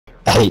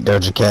hate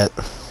Doja Cat.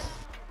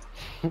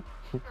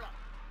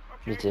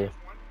 Me too.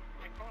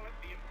 I call it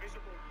the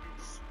invisible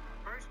noose.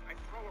 First, I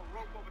throw a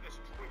rope over this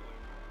tree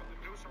limb, put the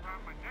noose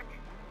around my neck.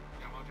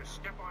 Now I'll just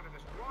step onto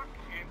this rock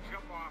and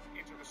jump off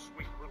into the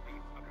sweet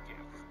relief of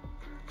death.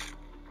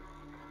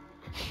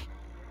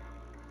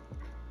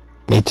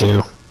 Me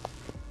too.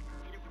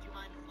 Peter, would you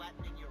mind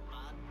flattening your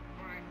rod?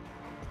 Fine,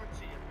 I'll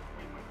footsie it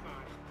between my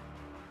thighs.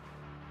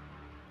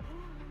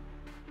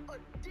 A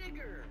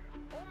digger!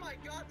 Oh my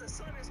god, the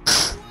sun is...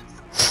 What's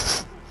the...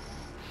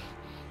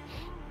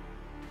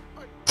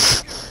 A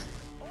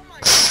digger! Oh my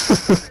god, the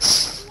sun is...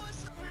 What's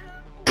the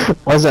hell?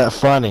 Why's that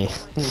funny?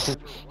 Notice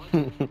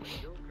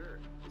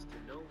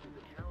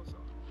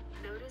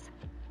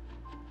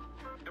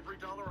every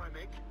dollar I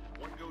make,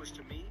 one goes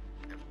to me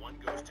and one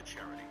goes to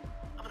charity.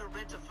 I'm gonna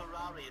rent a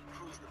Ferrari and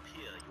cruise the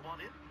pier. You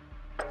want in?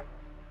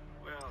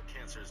 Well,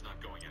 cancer's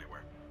not going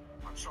anywhere.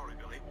 I'm sorry,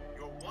 Billy.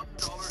 You're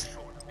 $1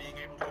 short of being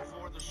able to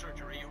afford the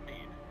surgery you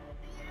need.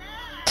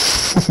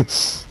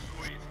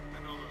 Sweet. I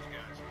know those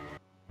guys.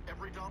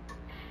 Every dollar.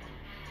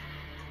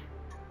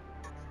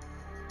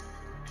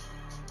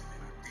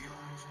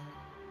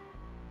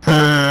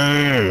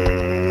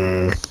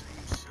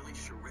 Silly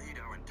charade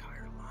our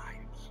entire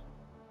lives.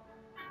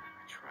 I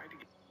tried to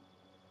get.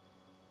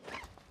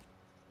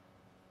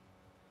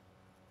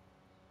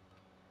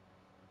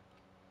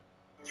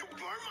 You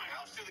burned my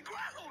house to the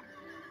ground!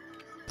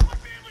 My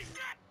family's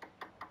dead!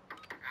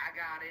 I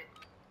got it.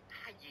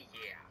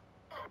 Yeah.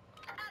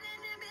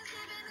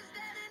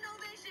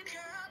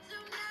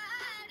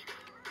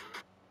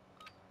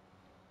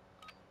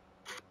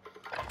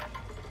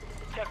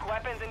 Check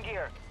weapons and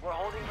gear. We're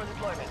holding for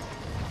deployment.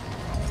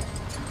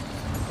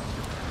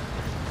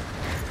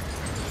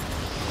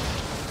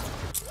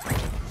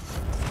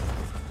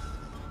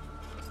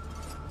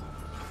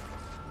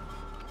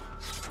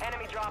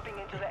 Enemy dropping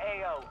into the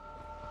AO.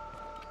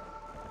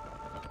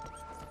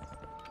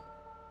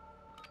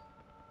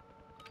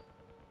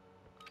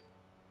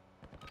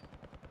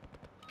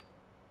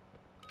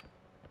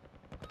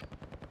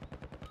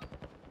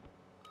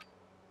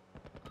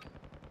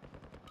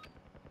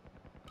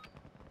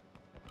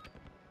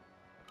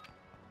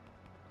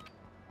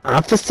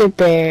 Officer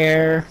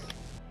Bear.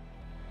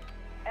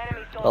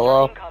 Enemy soldier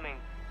Hello? incoming.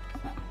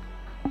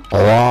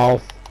 Hello.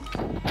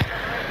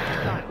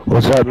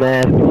 What's up,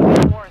 man?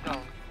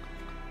 Warzone.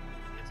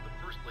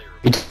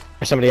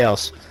 Or somebody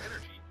else.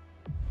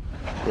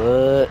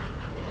 What?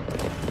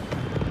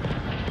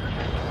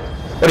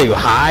 What are you,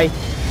 high?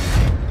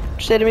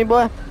 Say to me,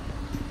 boy.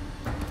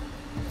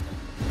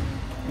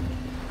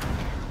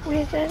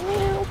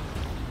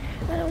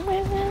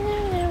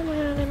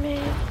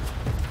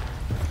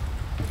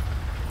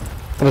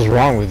 What is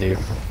wrong with you?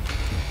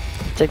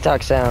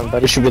 TikTok sound,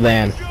 buddy. Where should we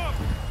land?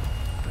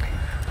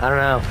 I don't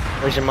know.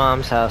 Where's your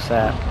mom's house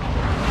at?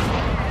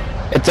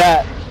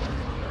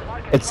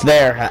 It's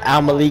there at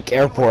Al Malik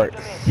Airport.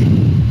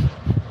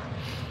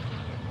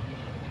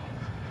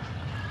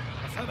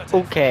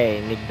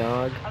 Okay, Nick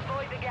Dog.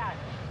 Avoid the gas.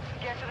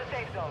 Get to the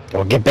safe zone.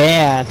 Don't get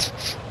banned.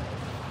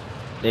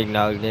 Nick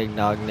Dog, Nick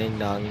Dog, Nick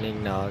Dog,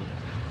 Nick Dog.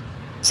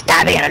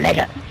 Stop being a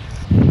nigga.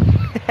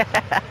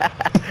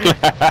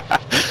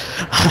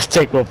 I'll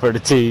take one for the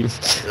team.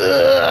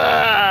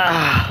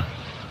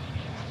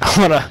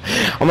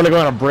 I'm gonna go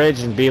on a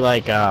bridge and be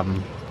like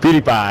Beauty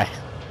Pie.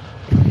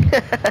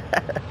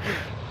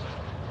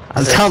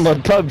 I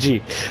download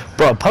PUBG.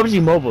 Bro,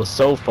 PUBG Mobile is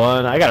so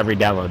fun. I gotta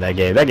re-download that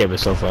game. That game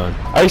was so fun.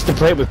 I used to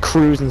play it with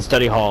Cruz and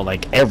Study Hall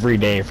like every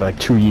day for like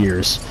 2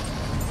 years.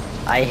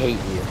 I hate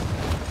you.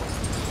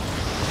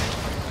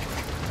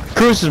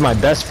 Cruz is my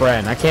best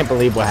friend. I can't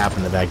believe what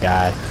happened to that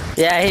guy.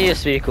 Yeah, he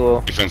used to be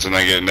cool. Defense and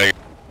I get negative.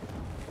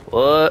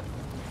 What?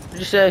 What'd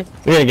you say?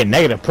 You're gonna get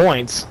negative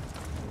points.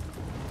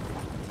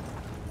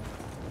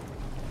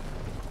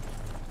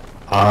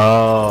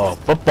 Oh,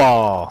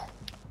 football.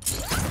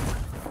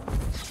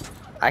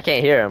 I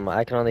can't hear him.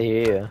 I can only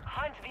hear you.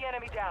 Hunt the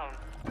enemy down.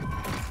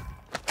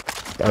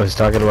 I was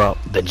talking about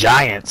the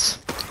Giants.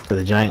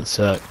 The Giants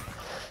suck.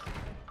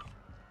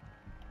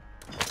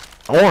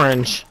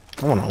 Orange.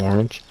 I want an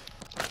orange.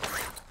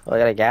 Oh, I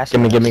got a gas.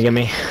 Gimme, mask. gimme,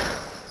 gimme.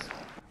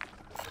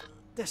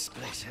 This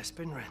place has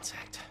been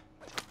ransacked.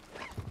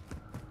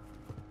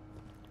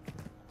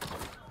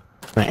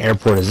 What kind of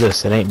airport is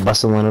this? It ain't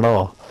bustling at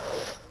all.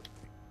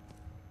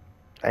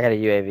 I got a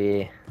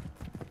UAV.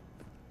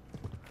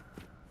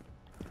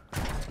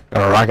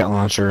 Got a rocket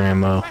launcher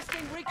ammo.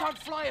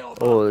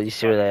 Oh, you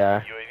see where they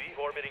are? UAV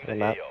orbiting The the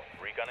map. AO.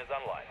 Recon is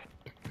online.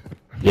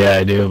 Yeah,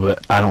 I do,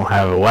 but I don't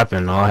have a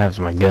weapon. All I have is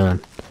my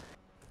gun.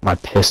 My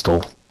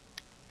pistol.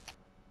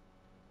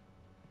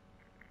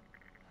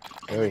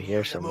 They were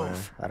here somewhere.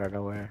 I don't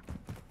know where.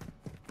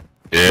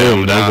 Yeah,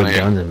 I'm down With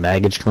here. guns and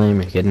baggage claim?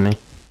 Are you kidding me?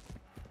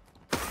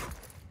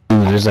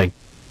 Ooh, there's like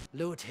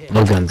Loot here.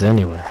 no guns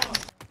anywhere.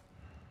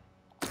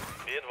 Be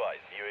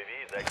advised,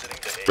 UAV is exiting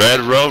the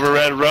AO.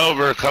 Red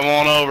Rover, come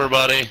on over,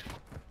 buddy.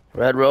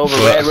 Red Rover,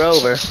 Red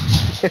Rover.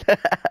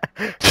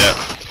 Yeah.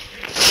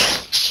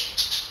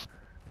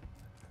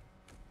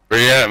 Where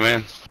you at,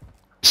 man?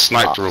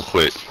 Sniped real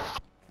quick.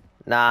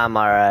 Nah, I'm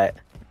alright.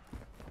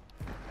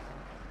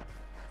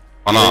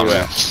 Why not,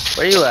 man?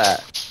 Where you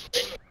at?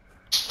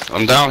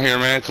 I'm down here,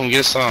 man. Come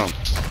get some.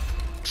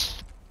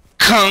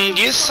 Come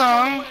get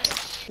some.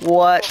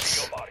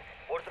 What?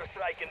 Mortar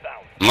strike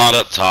inbound. I'm not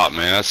up top,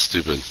 man. That's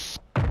stupid.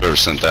 Whoever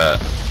sent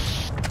that.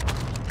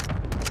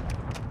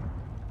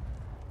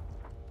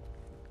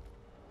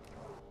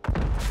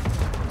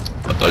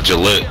 I thought you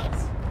lit.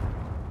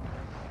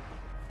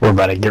 We're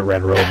about to get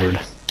Red Rovered.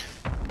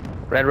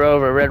 Red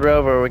Rover,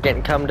 we're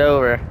getting cummed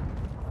over.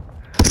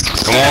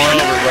 Come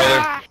on over,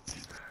 brother.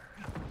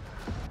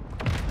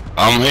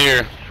 I'm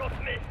here.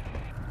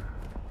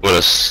 With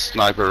a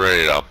sniper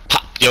ready to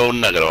pop your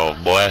nugget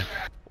off, boy.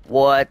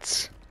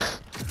 What?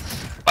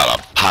 About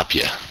to pop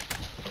you.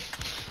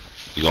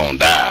 You gonna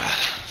die.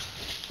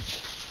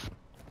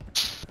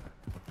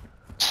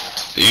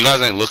 You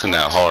guys ain't looking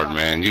that hard,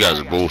 man. You guys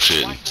are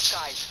bullshitting.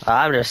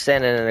 I'm just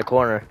standing in the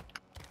corner.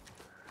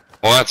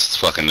 Well, that's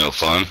fucking no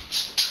fun.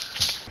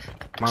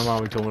 My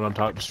mom told me don't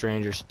talk to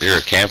strangers. You're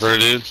a camper,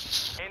 dude?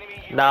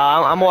 No,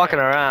 I'm walking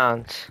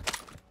around.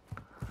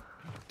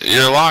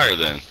 You're a liar,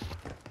 then.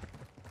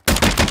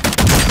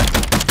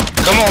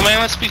 Come on, man.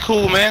 Let's be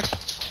cool, man.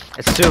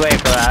 It's too late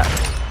for that.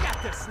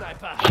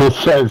 He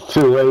said it's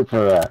too late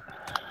for that.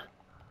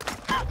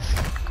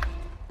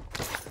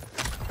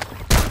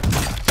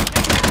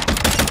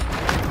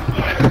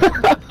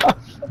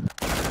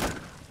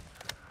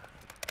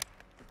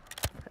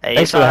 Hey, you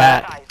Thanks for saw the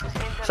that?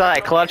 hat. Saw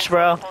that clutch,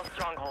 bro?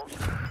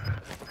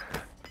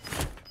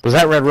 Was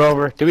that Red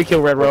Rover? Did we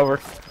kill Red Rover?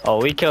 Oh,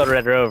 we killed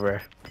Red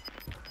Rover.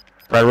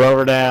 Red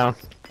Rover down.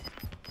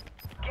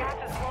 Gas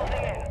is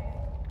closing in.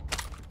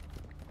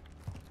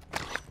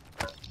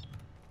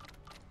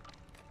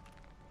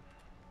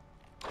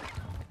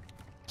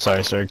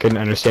 Sorry, sir. Couldn't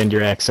understand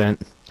your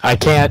accent. I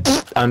can't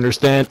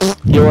understand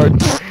your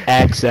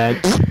accent.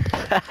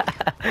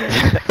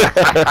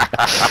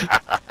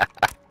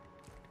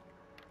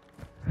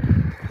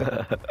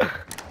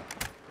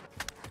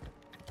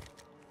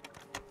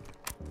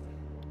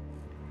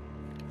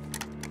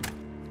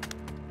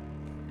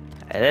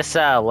 Hey, this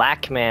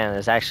lack man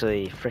is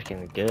actually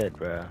freaking good,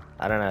 bro.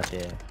 I don't know if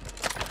you.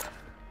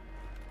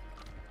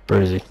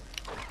 Where is he?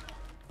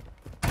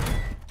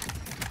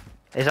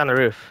 He's on the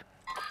roof.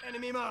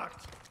 Enemy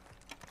marked.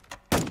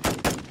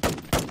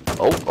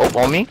 Oh,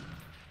 on me?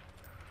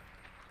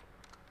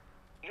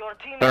 Your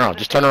team No, no,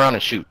 just turn around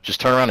and shoot. Just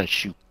turn around and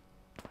shoot.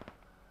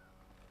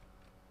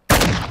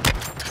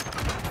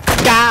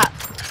 Got.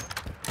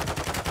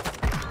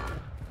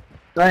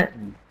 Look.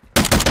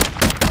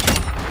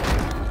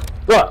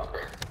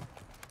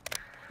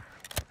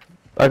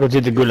 Welcome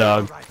to the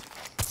gulag.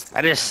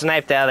 I just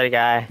sniped the other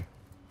guy.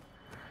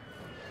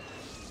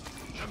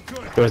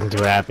 He wasn't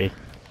too happy.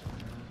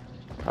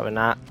 Probably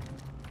not.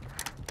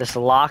 This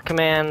lock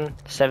man,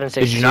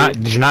 762.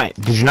 Did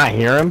you not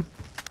hear him?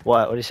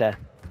 What? What did he say?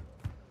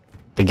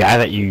 The guy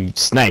that you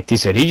sniped, he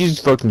said, he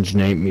just fucking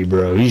sniped me,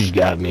 bro. He just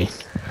got me.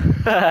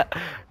 No,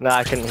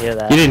 I couldn't hear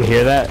that. You didn't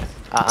hear that?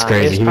 That's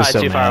crazy. He was so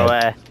probably too far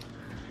mad. away.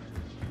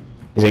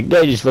 He's like,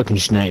 yeah, just fucking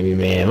sniped me,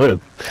 man. What a...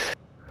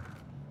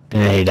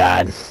 And then he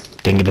died.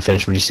 Didn't get to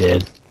finish what he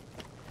said.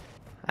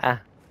 Ah,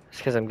 it's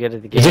because I'm good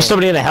at the game. Is there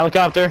somebody in the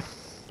helicopter?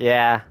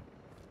 Yeah.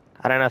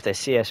 I don't know if they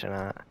see us or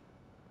not.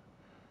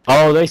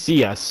 Oh, they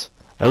see us.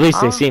 At least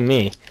they see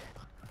me.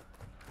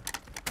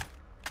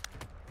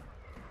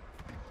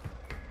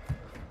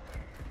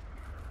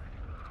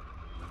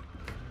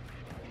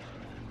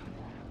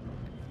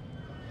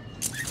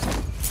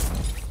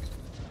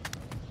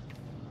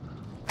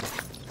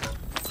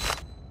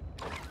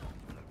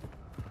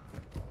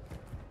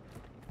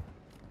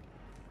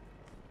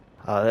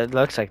 Oh, it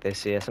looks like they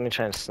see us. Let me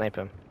try and snipe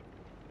him.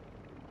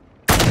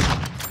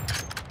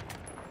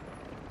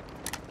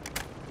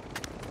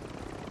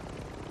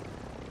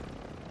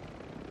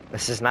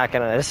 This is not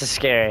gonna. This is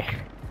scary.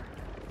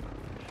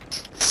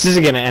 This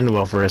isn't gonna end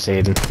well for us,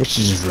 Aiden. We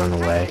should just run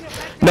away.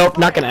 Nope,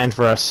 not gonna end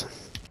for us.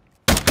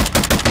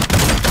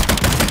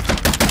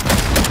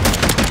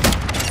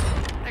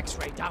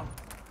 X-ray down.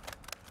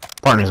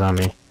 Partner's on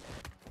me.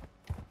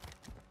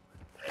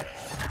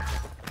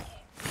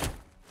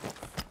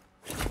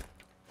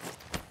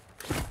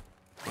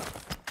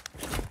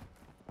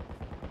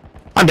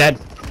 I'm dead.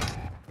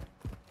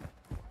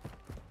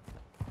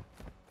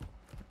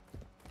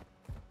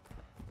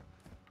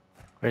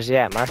 Where's he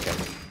at? Mark him.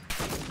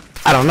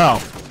 I don't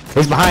know.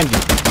 He's behind you.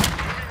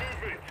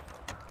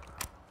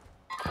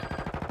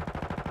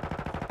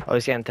 Oh,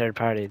 he's getting third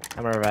partied.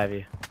 I'm gonna revive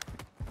you.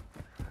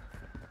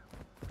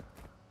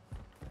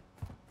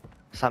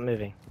 Stop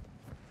moving.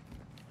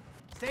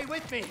 Stay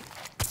with me.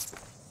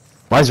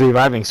 Why is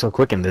reviving so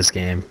quick in this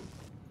game?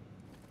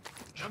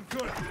 I'm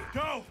good.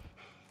 Go.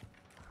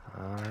 I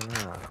don't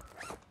know.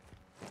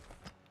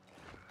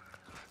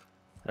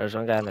 There's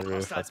one guy on the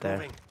roof up there.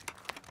 Moving.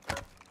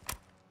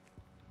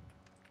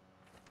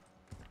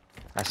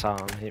 I saw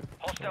him. He,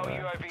 Hostile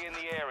UAV in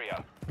the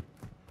area.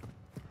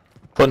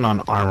 Putting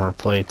on armor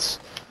plates.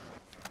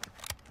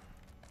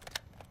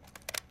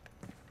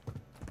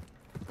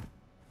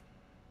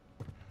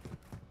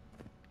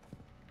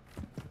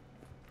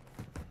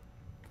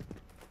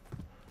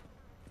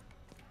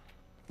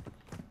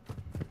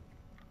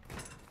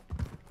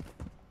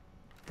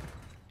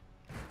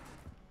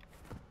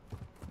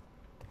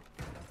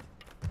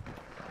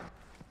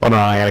 Hold on,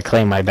 I gotta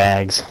claim my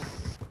bags.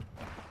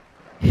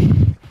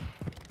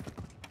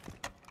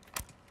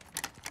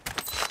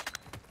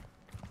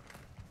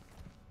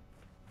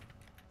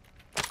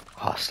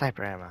 Oh,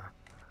 sniper ammo.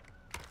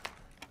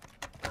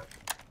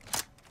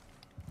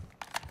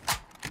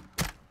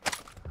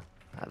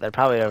 They're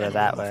probably over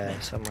that way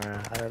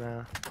somewhere. I don't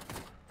know.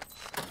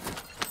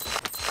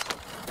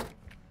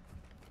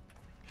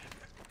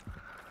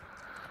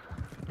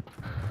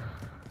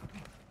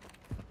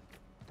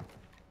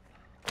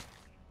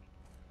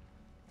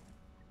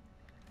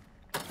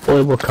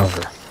 Boy, we'll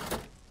cover.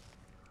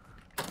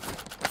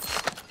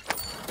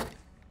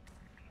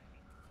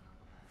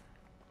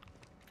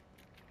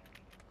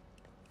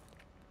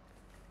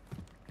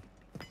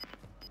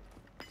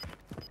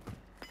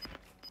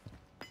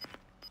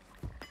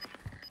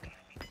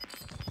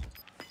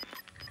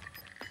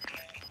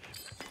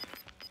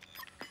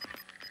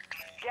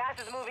 Gas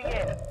is moving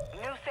in.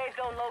 New safe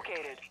zone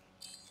located.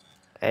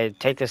 Hey,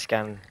 take this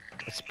gun.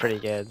 It's pretty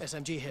good.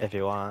 SMG here. If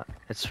you want.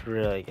 It's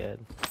really good.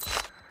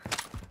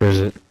 Where is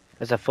it?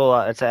 It's a full.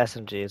 It's a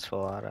SMG. It's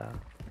full auto.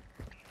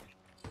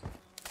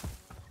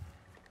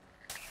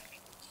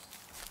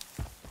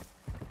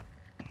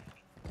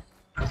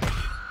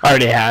 I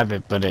already have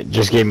it, but it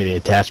just gave me the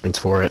attachments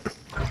for it.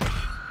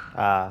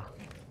 Yeah,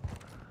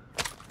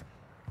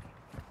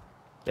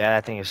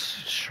 that thing is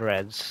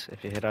shreds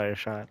if you hit all your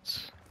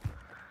shots.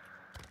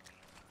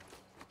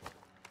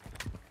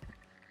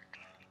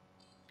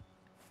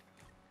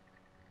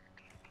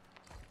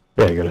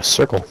 Yeah, you got a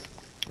circle.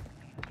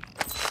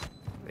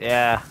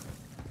 Yeah.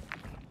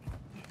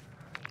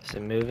 Is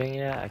it moving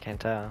yet? I can't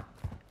tell.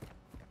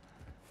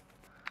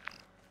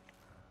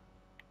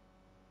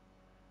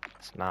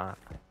 It's not.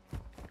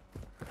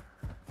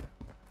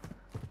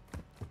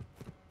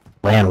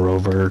 Land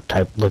Rover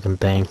type looking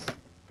thing.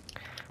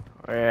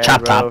 Red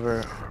Chop top.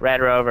 Rover.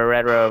 Red Rover,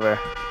 Red Rover.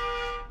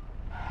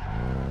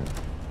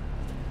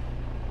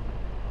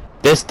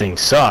 This thing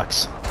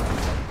sucks.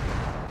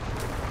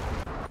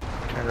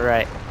 Turn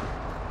right.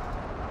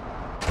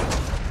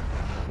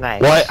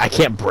 Nice. What? I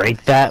can't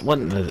break that? What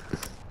in the...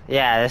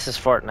 Yeah, this is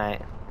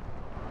Fortnite.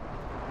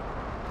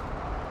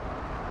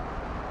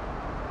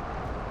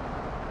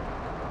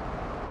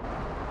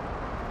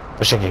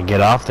 Wish I could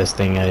get off this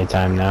thing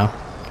anytime now.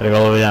 Gotta go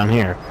all the way down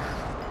here.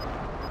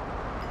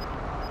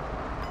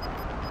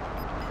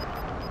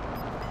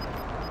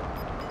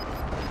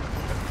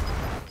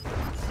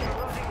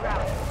 Losing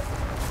ground.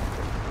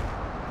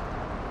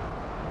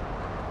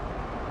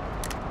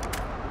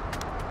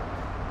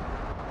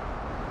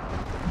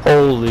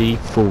 Holy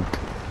fuck.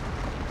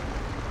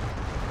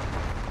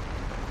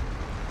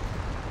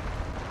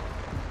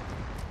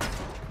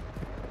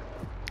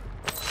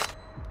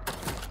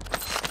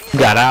 You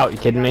got out, you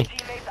kidding me?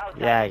 Teammates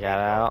outside Yeah, I the got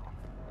safe out. Zone.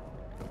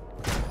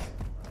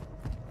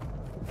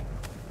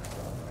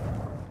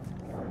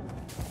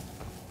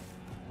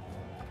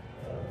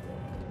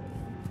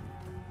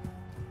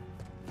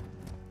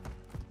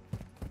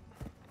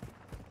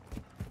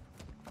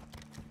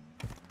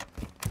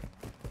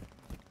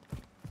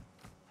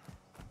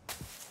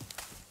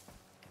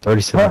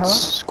 37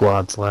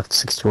 squads left,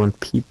 61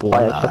 people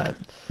alive.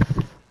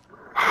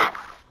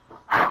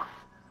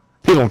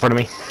 People in front of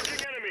me.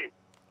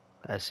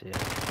 I see it.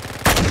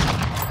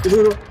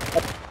 Kidding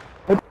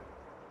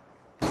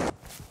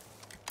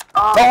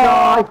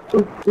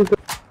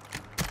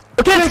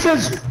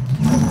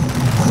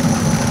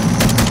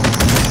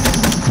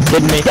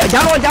me?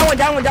 Down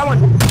one.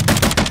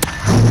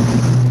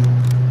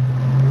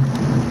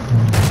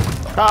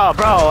 Oh,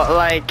 bro,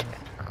 like...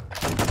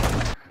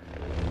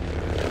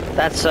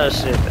 That's so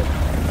stupid.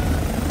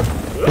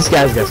 This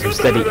guy's got some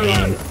steady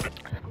aim.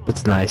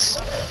 It's nice.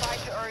 Qualified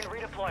to earn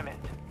redeployment.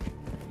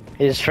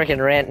 He just freaking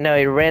ran... No,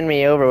 he ran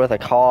me over with a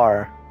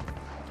car.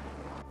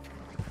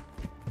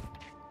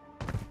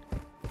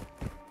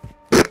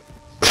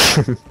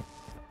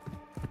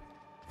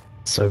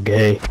 So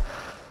gay.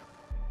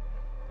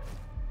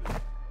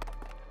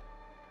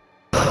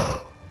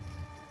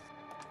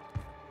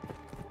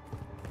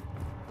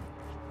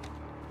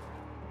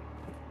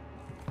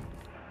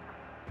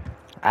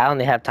 I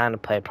only have time to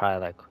play probably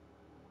like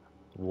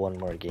one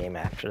more game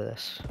after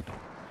this.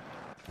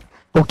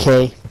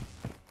 Okay.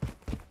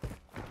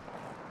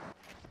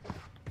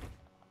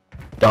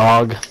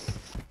 Dog.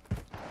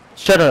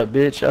 Shut up,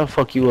 bitch. I'll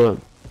fuck you up.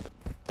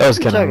 That was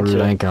kind of talking rude,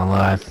 to? I ain't gonna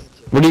lie.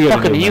 What are you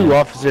gonna Talking do, to you, man?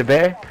 Officer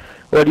Bear.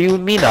 What do you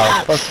mean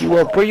I'll fuck you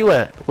up? Where you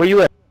at? Where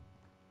you at?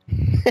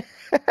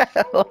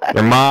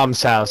 Your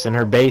mom's house in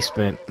her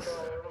basement.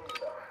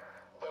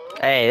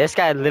 Hey, this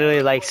guy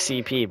literally likes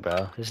CP,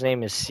 bro. His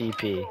name is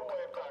CP.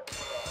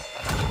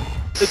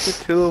 Look at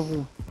two of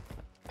them.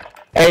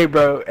 Hey,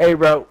 bro.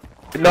 No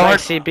You like hard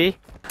CP?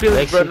 feelings,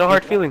 like bro. No CP?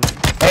 hard feelings.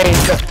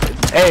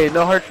 Hey,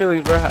 no hard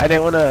feelings, bro. I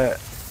didn't wanna.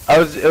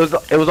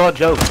 It was all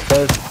jokes,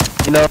 cause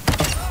you know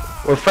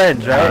we're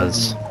friends, right?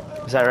 Is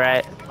that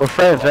right? We're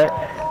friends, right?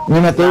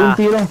 Nah.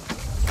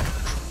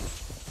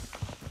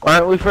 Why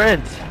aren't we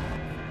friends?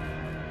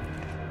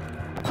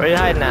 Where you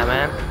hiding at,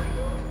 man?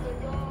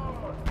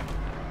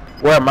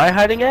 Where am I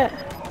hiding at?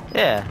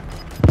 Yeah.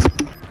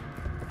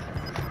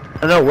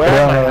 don't know where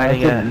am I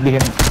hiding at?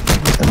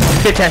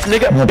 Get test,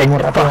 nigga.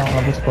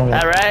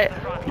 Alright.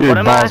 Your What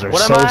am balls I? are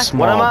What am so I? small,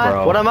 What am I?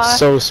 bro. What am I?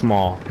 So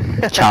small.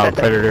 Child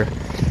predator.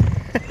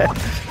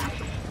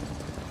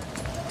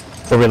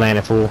 Where we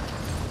landed, fool?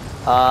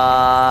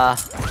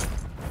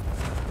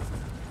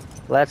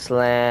 Let's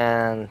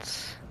land.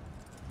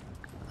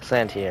 Let's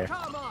land here.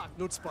 Car marked.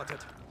 Loot spotted.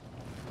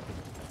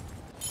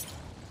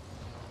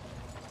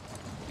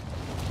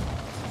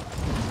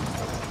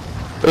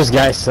 Those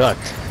guys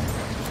sucked.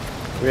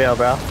 Real,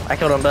 bro. I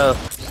killed them both.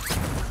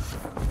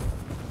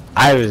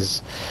 I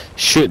was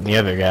shooting the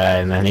other guy,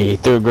 and then he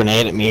threw a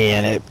grenade at me,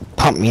 and it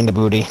pumped me in the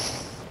booty.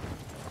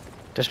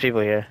 There's people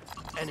here.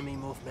 Enemy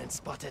movement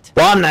spotted.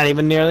 Well, I'm not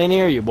even nearly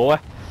near you, boy.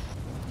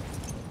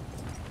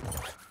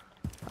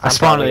 I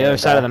spawned on the other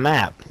side of the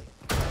map.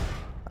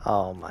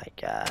 Oh my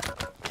god.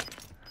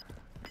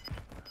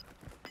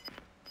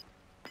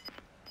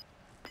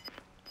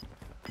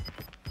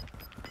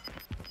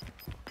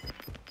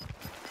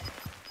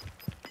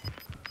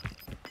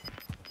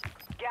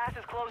 Gas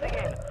is closing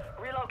in.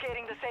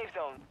 Relocating the safe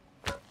zone.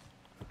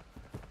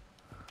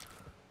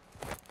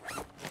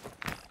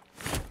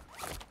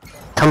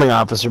 Coming,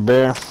 Officer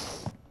Bear.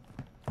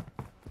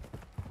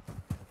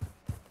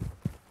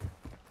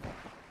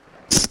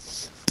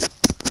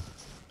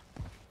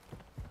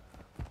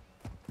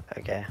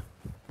 Okay.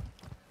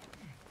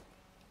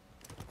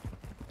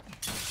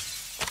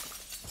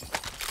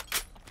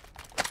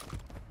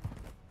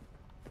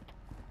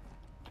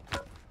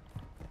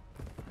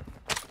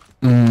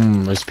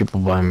 There's people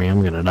by me.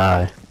 I'm gonna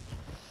die.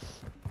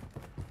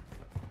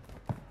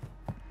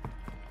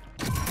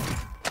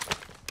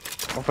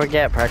 Don't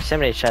forget,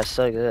 proximity chat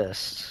still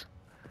exists.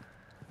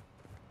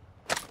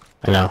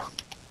 I know.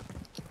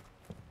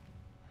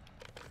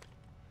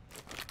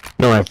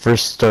 No, when I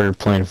first started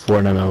playing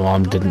Fortnite, my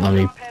mom didn't let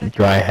me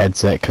buy a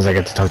headset because I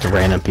got to talk to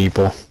random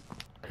people.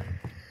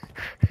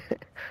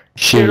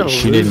 She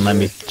didn't let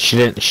me. She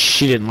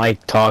didn't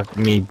like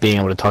me being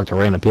able to talk to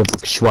random people.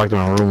 She walked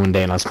around a room one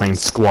day and I was playing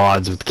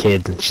squads with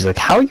kids, and she's like,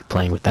 "How are you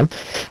playing with them?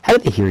 How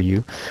did they hear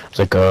you?" I was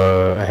like,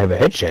 I have a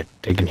headset.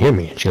 They can hear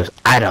me." And she goes,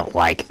 "I don't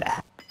like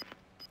that."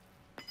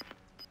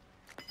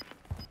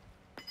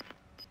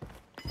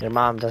 Your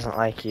mom doesn't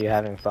like you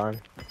having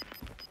fun.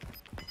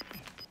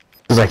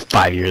 It was like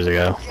 5 years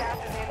ago.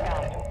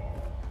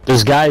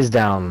 There's guys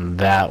down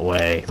that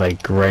way,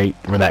 like right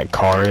where that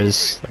car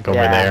is, like over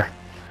there.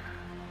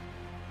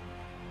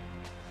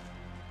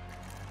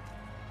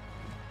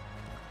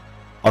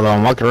 Although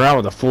I'm walking around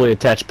with a fully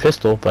attached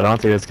pistol, but I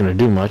don't think that's gonna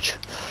do much.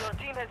 Your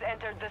team has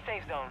entered the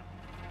safe zone.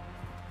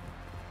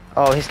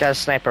 Oh, he's got a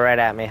sniper right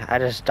at me. I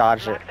just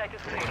dodged it. Black site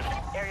is clear.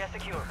 Area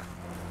secure.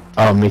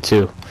 Oh, me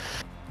too.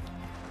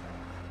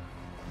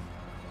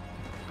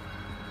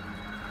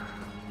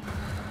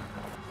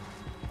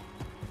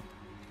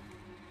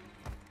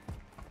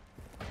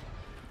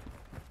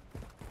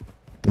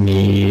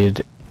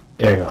 Need...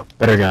 There you go.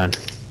 Better gun.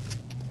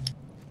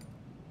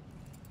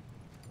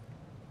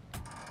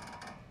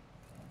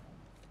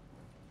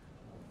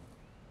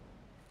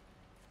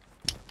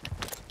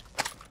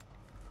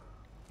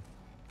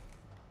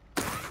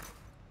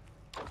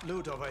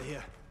 Loot over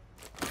here.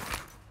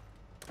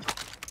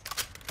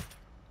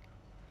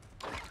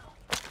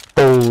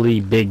 Holy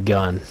big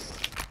gun.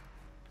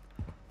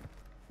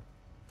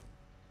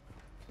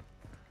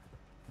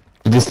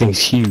 This thing's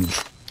huge.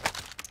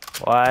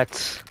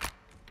 What?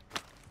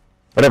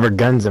 Whatever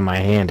gun's in my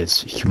hand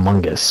is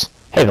humongous.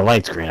 Hey, the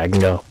light's green. I can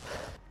go.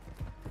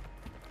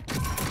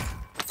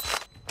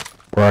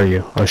 Where are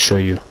you? I'll show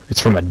you.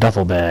 It's from a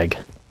duffel bag.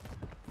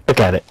 Look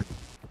at it.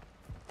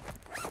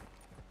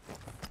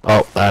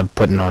 Oh, I'm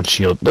putting on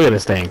shield. Look at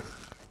this thing.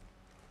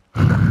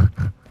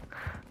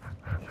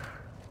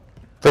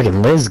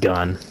 Freaking Liz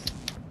gun.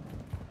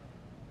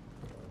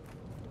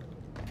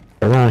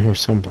 Around here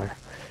somewhere.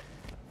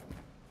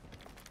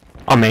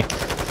 On me.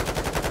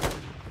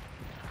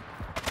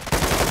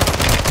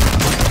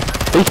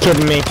 Are you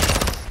kidding me?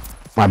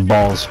 My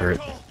balls hurt.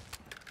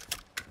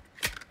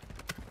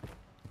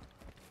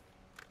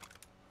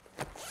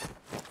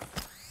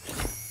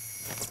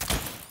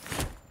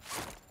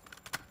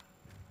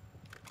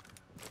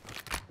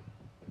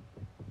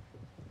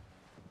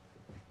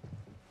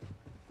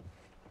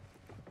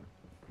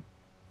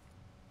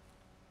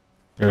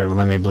 You're gonna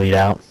let me bleed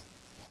out?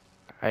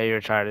 Are you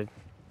retarded?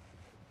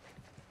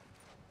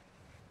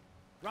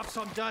 Rub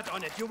some dirt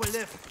on it. You will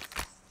live.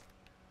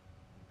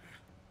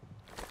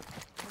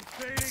 I'm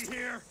fading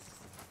here.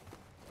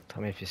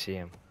 Tell me if you see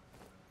him.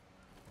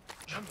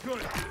 I'm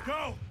good.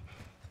 Go.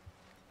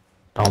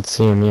 Don't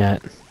see him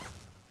yet.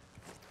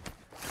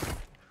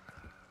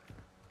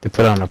 They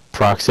put on a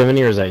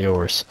proximity, or is that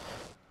yours?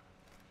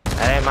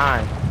 That ain't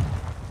mine.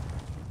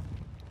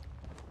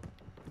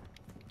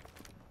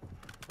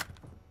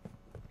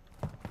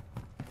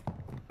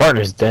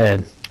 Partner's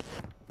dead.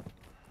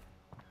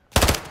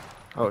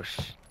 Oh sh.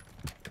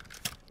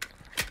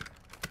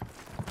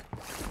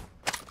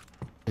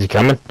 Is he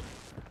coming?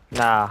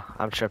 Nah,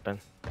 I'm tripping.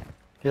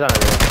 He's on the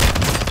roof.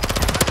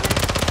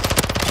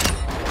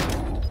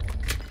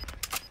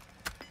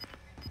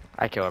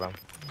 I killed him.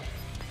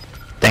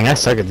 Dang, I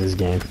suck at this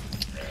game.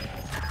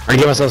 I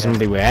give myself some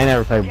leeway. I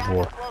never played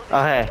before.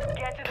 Oh hey,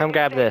 come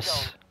grab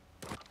this.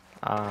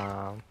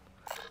 Right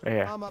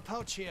here. I'm a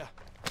pouch here.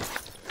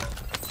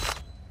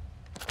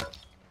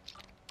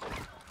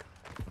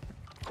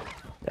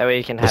 That way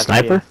you can The have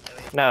sniper?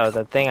 No,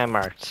 the thing I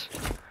marked.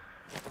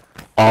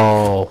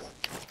 Oh,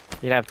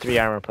 You can have 3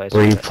 armor plates.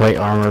 where you play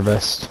armor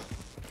vest.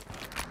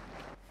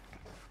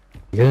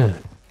 Good.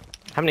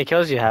 How many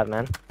kills do you have,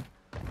 man?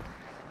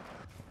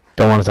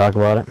 Don't want to talk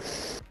about it.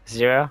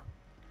 0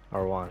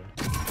 or 1?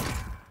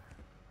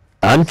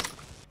 None?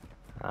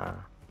 Uh,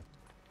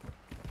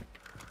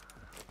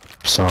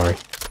 Sorry.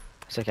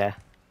 it's okay.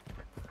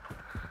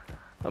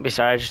 Don't be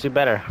sorry, just do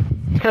better.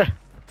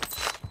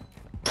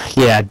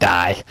 Yeah,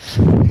 die.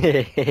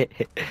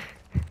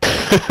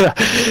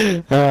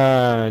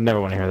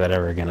 Never want to hear that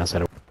ever again. I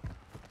said it.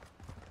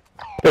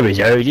 Don't be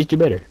sorry, just do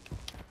better.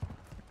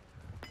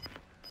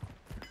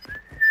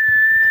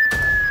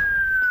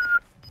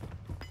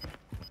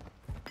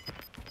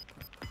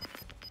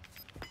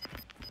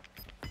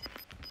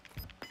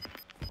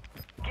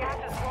 Gas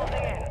is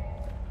closing in.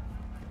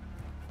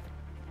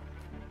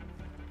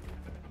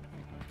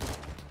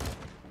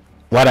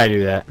 Why'd I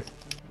do that?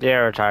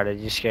 You're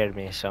retarded, you scared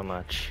me so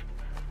much.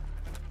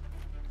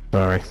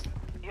 Sorry.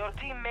 Your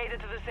team made it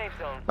to the safe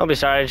zone. Don't be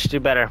sorry, just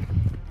do better.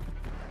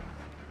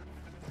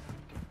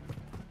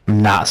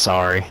 I'm not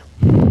sorry.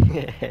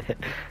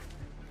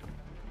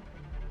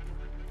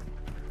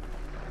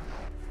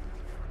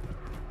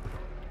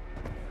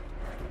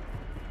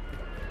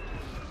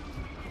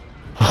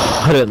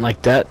 I didn't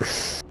like that.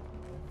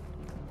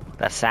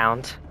 That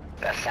sound?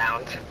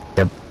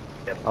 Yep.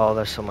 Oh,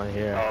 there's someone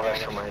here.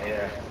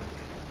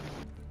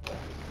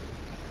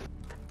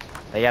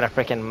 They got a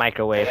freaking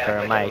microwave for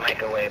a mic.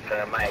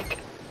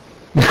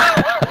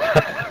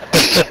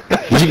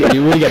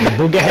 You got the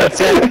booga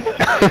headset?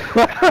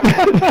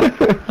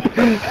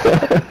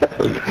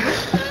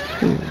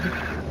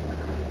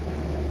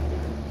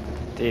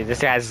 Dude, this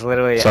guy's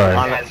literally Sorry.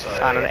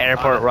 on an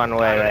airport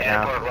runway right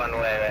now.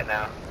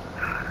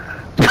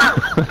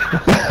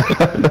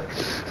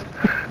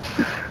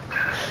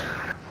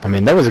 I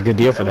mean, that was a good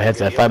deal for the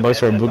headset. $5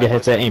 for a booga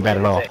headset ain't bad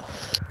at all.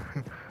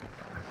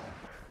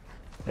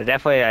 They're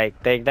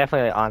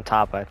definitely on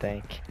top, I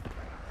think.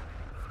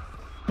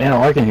 Man,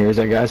 all I can hear is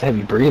that guy's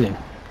heavy breathing.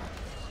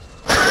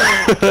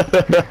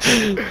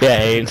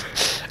 Yeah, Aid.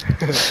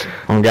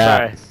 Oh God.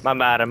 Sorry,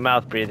 I'm out of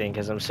mouth breathing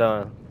because I'm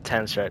so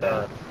tense right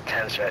now.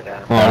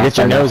 Well, get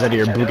your nose out of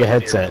your booga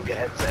headset.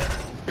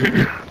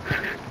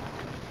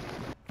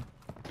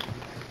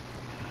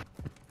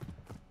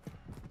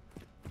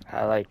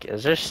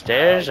 Is there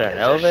stairs or an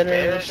elevator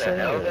in this thing?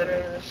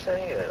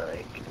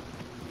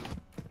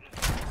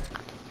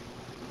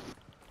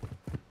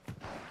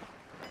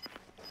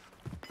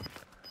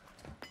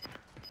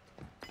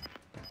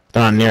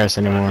 They're not near us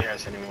anymore.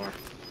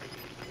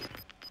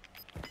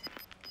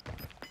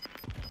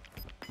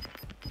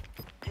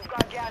 You've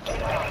got gas in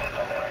the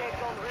safe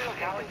zone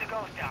relocated to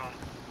ghost town.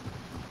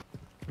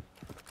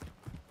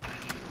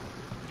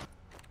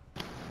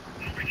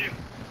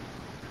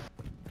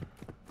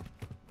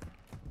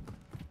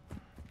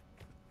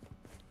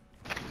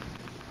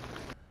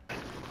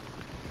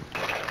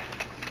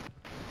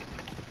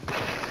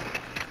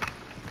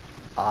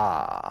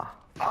 Ah.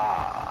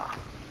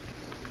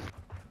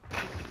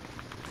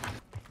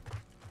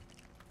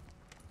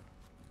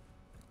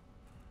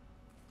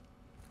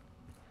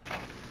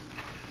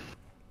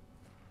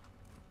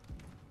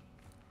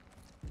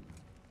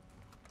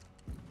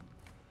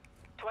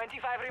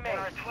 25 remain. There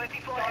are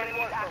 24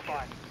 enemies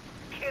active.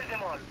 Kill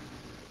them all.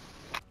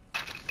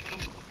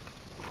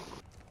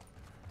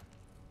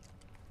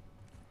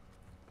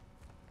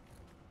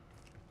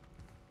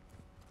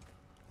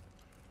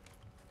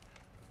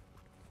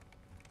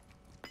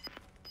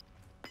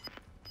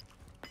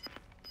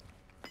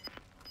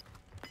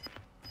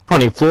 How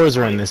many floors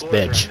are in this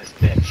bitch?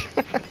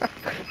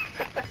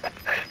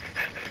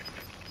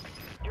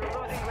 You're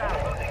losing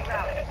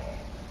ground.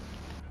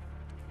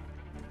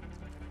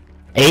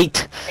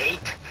 8?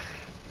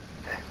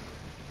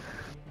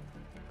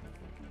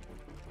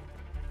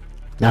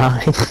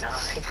 Nine.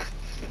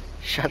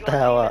 Shut the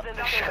hell up. Still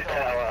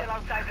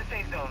outside the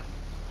safe zone.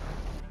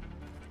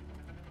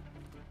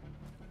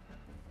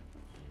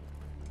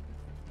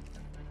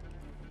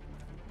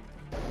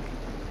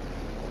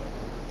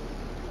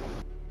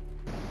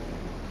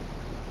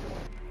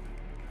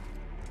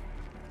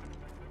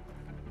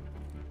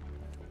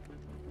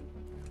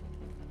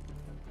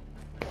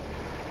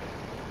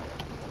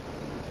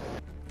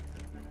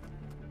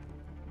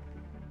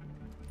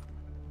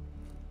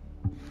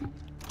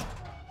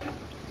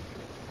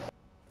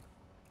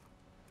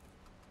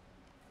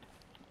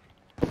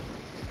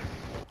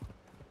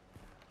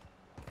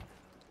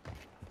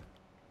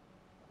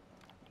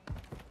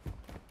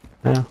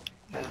 Yeah.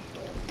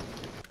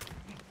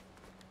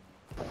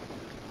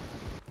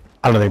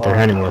 I don't think they're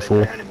anywhere,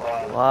 fool.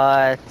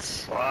 What?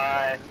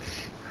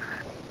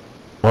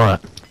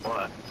 What?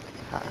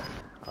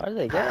 Where do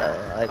they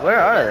go? Like, where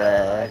are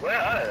they?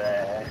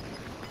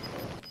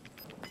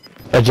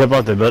 I jump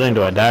off the building,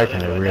 do I die or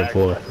can I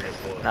redeploy?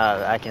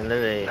 I can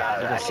literally, you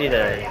can see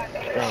the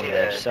thing,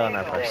 they're still in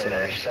our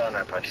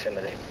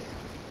proximity.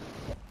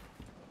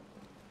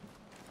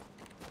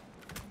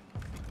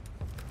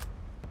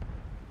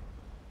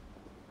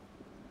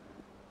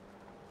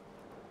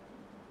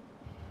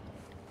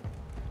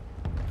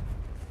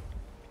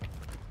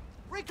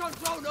 Recon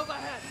drone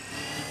overhead!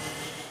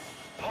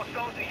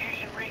 Hostiles are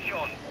using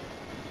recon.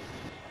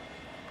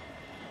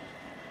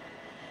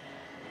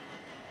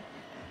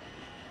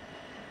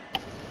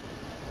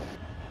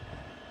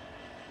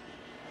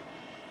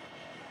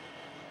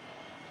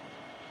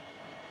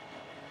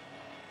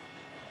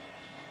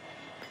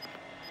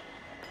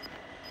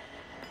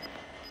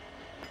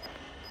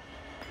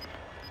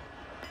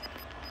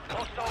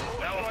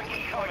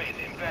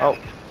 Oh.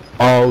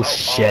 Oh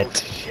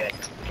shit.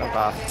 Jump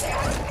off.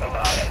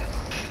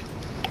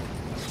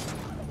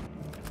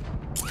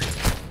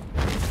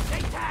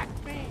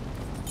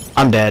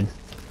 I'm dead.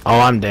 Oh,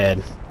 I'm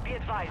dead.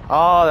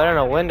 Oh, they're in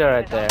a window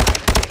right there.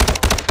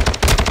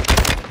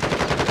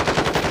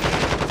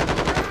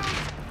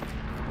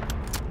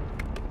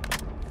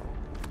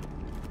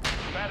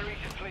 Battery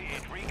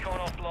depleted. Recon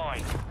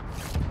offline.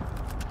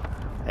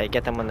 Hey,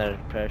 get them when they're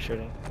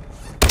parachuting.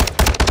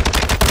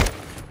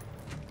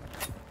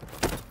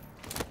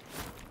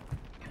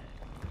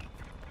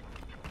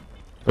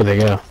 Where'd they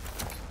go?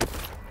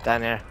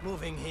 Down here.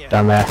 Moving here.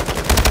 Down there.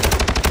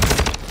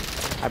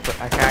 I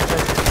cracked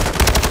it.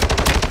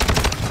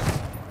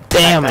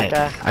 Damn Crack it!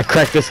 that guy. I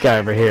cracked this guy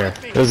over here.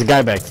 There's a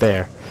guy back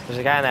there. There's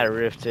a guy on that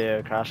roof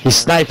too, across from He's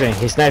us. sniping.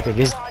 He's sniping.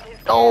 He's.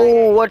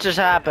 Oh, what just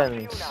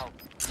happened?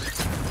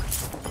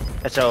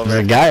 It's over.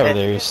 There's a guy over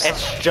there. It's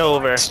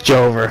Jover. It's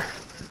Jover.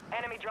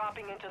 Enemy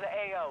dropping into the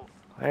AO.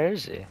 Where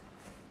is he?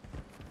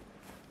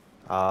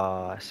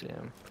 Oh, I see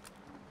him.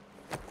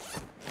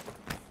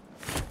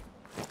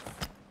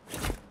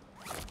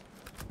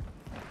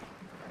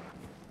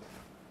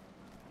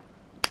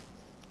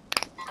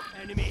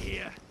 Enemy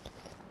here.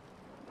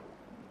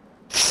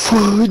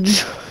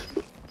 Fudge.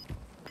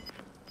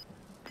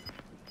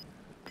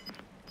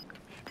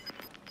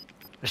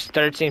 There's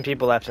 13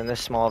 people left in this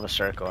small of a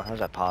circle. How's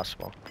that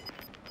possible?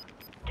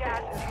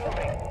 Gas is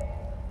moving.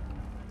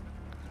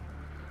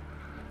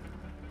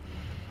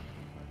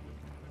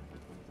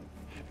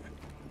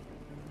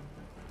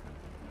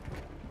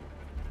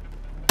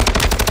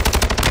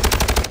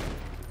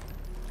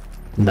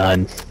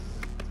 None.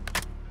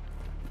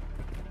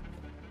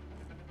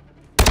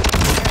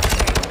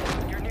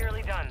 You're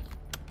nearly done.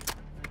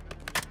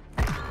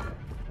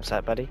 What's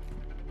that, buddy?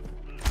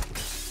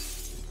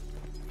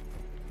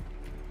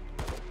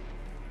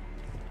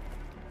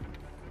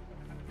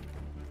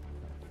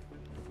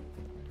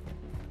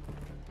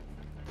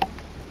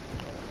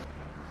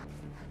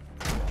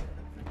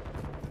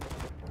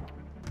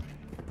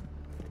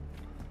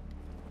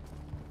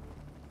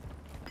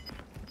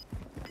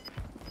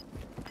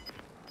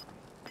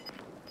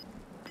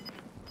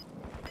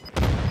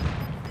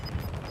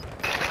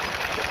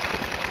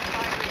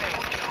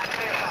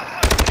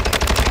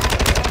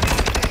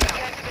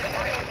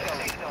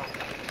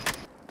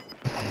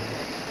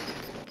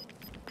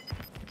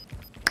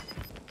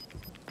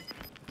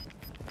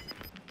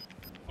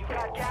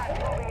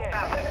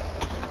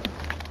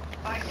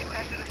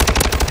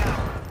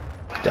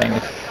 Dang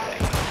it.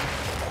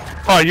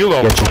 Oh, you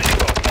go. Get you.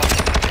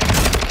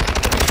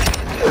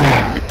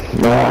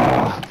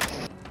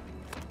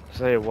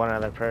 There's only one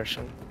other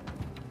person.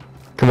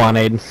 Come on,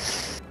 Aiden.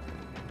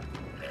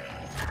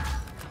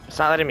 It's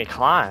not letting me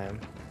climb.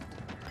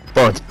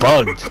 Oh, it's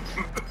bugged.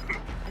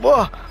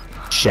 Whoa!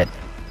 Shit.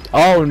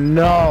 Oh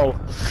no.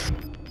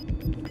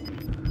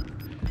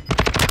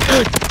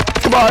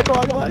 Come on, come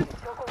on, come on.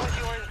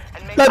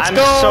 Let's I'm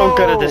go. so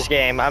good at this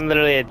game. I'm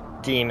literally a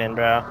demon,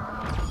 bro.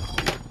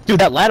 Dude,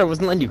 that ladder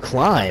wasn't letting you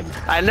climb.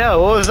 I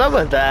know. What was up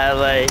with that?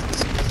 Like,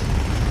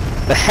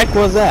 The heck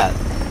was that?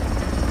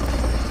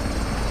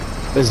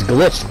 This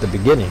glitched at the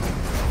beginning.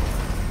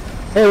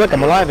 Hey, look,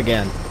 I'm alive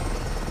again.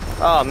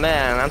 oh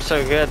man, I'm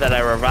so good that I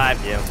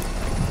revived you.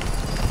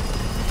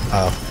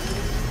 Oh.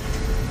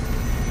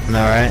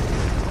 Alright.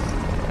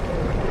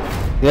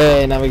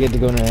 Yay, now we get to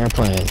go in an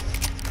airplane.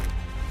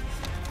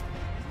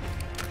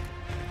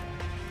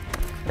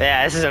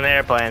 Yeah, this is an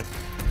airplane.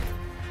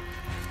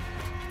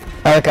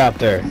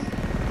 Helicopter.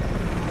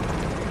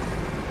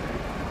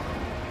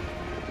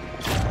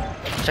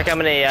 Check how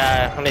many,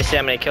 let me see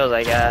how many kills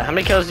I got. How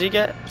many kills did you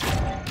get?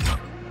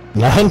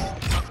 None?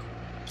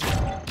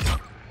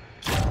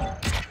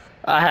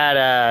 I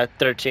had,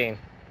 13.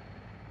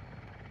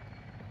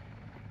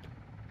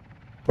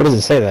 What does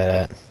it say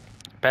that at?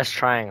 Best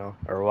triangle,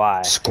 or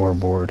Y.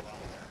 Scoreboard.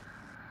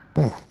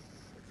 Oh.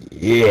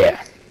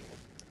 Yeah.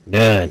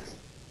 None.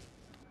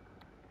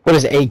 What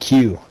is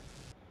AQ?